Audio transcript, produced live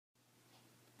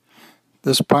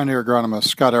This is Pioneer Agronomist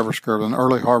Scott Eversgerd, an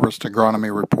early harvest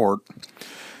agronomy report.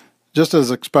 Just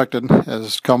as expected,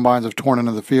 as combines have torn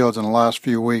into the fields in the last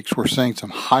few weeks, we're seeing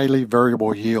some highly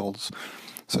variable yields.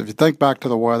 So if you think back to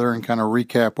the weather and kind of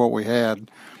recap what we had,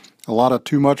 a lot of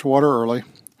too much water early,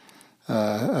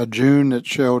 a June that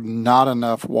showed not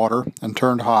enough water and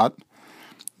turned hot.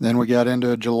 Then we got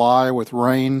into July with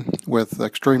rain with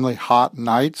extremely hot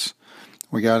nights.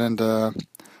 We got into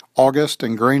August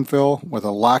and grain fill with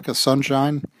a lack of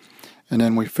sunshine, and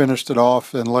then we finished it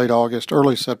off in late August,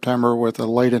 early September with a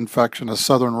late infection of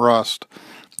southern rust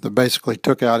that basically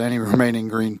took out any remaining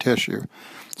green tissue.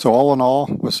 So all in all,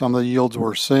 with some of the yields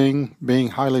we're seeing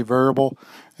being highly variable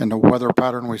and the weather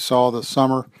pattern we saw this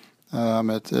summer,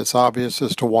 it's obvious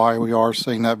as to why we are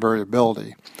seeing that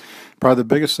variability. Probably the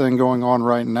biggest thing going on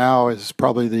right now is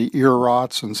probably the ear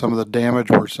rots and some of the damage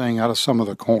we're seeing out of some of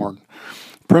the corn.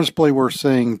 Principally, we're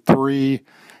seeing 3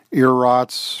 ear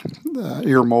rots,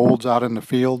 ear molds out in the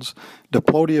fields.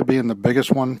 Diplodia being the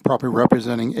biggest one, probably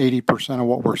representing 80% of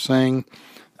what we're seeing.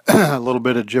 A little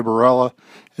bit of gibberella,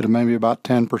 it'll maybe about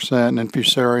 10%, and then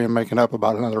fusarium making up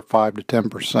about another 5 to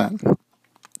 10%.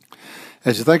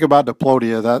 As you think about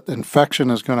diplodia, that infection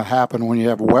is going to happen when you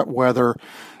have wet weather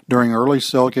during early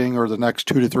silking or the next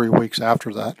 2 to 3 weeks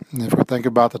after that. And if we think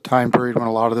about the time period when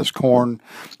a lot of this corn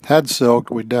had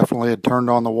silked, we definitely had turned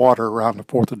on the water around the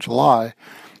 4th of July,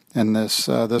 and this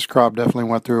crop definitely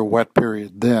went through a wet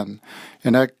period then.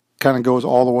 And that kind of goes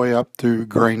all the way up through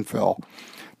grain fill.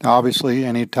 Now obviously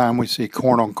anytime we see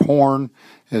corn on corn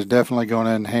is definitely going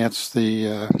to enhance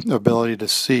the ability to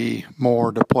see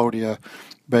more diplodia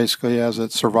basically as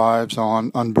it survives on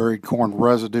unburied corn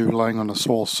residue laying on the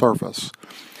soil surface.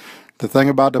 The thing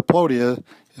about diplodia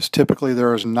is typically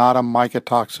there is not a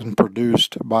mycotoxin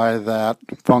produced by that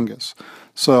fungus.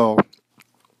 So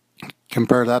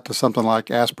compare that to something like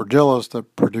aspergillus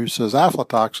that produces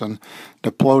aflatoxin.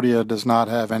 Diplodia does not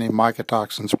have any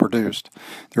mycotoxins produced.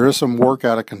 There is some work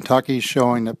out of Kentucky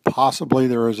showing that possibly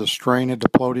there is a strain of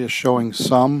diplodia showing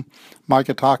some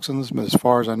mycotoxins, but as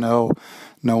far as I know,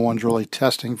 no one's really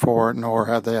testing for it, nor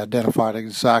have they identified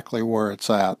exactly where it's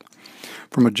at.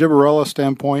 From a gibberella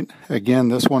standpoint, again,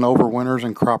 this one overwinters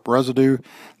in crop residue.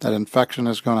 That infection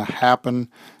is going to happen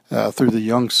through the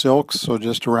young silks, so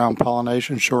just around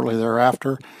pollination shortly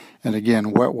thereafter. And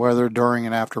again, wet weather during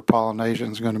and after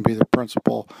pollination is going to be the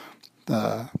principal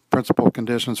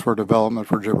conditions for development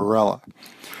for gibberella.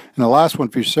 And the last one,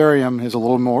 fusarium, is a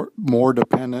little more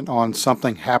dependent on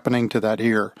something happening to that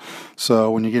ear.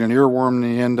 So when you get an earworm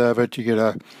in the end of it, you get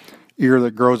a ear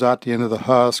that grows out the end of the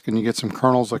husk and you get some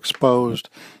kernels exposed.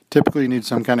 Typically you need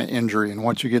some kind of injury, and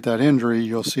once you get that injury,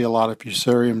 you'll see a lot of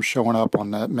fusarium showing up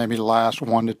on that maybe the last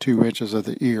 1 to 2 inches of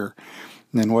the ear.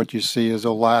 And then what you see is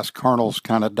the last kernels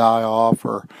kind of die off,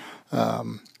 or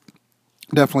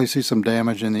definitely see some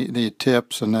damage in the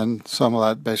tips, and then some of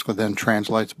that basically then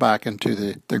translates back into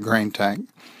the grain tank.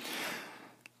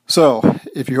 So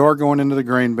if you are going into the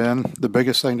grain bin, the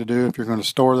biggest thing to do if you're going to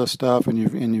store this stuff and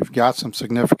you've got some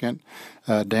significant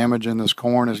damage in this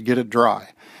corn is get it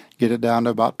dry. Get it down to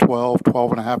about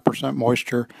 12.5%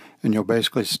 moisture, and you'll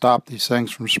basically stop these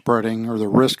things from spreading, or the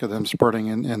risk of them spreading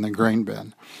in the grain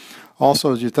bin.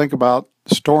 Also, as you think about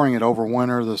storing it over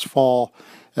winter this fall,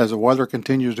 as the weather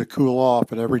continues to cool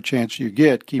off, at every chance you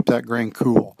get, keep that grain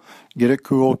cool. Get it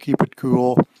cool, keep it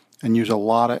cool, and use a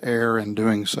lot of air in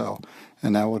doing so.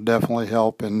 And that will definitely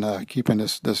help in keeping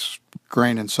this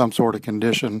grain in some sort of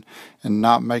condition and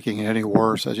not making it any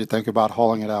worse as you think about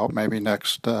hauling it out maybe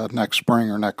next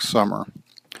spring or next summer.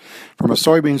 From a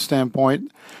soybean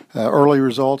standpoint, early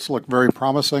results look very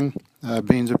promising.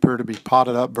 Beans appear to be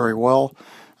potted up very well.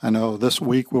 I know this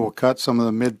week we will cut some of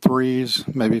the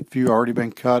mid-3s, maybe a few already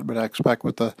been cut, but I expect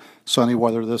with the sunny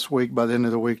weather this week, by the end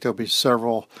of the week there'll be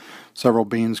several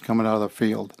beans coming out of the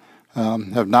field.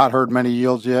 Have not heard many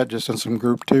yields yet, just in some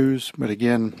group 2s, but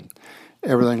again,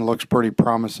 everything looks pretty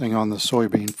promising on the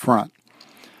soybean front.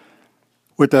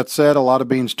 With that said, a lot of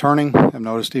beans turning. I've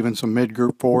noticed even some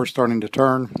mid-group 4s starting to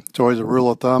turn. It's always a rule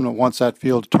of thumb that once that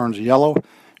field turns yellow,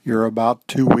 you're about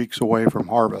 2 weeks away from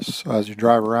harvest. So as you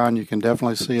drive around, you can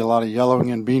definitely see a lot of yellowing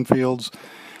in bean fields,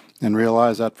 and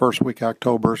realize that first week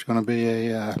October is going to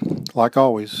be, like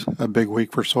always, a big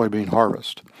week for soybean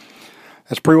harvest.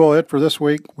 That's pretty well it for this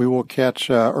week. We will catch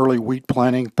early wheat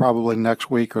planting probably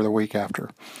next week or the week after.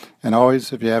 And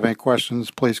always, if you have any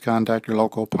questions, please contact your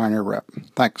local Pioneer rep.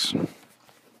 Thanks.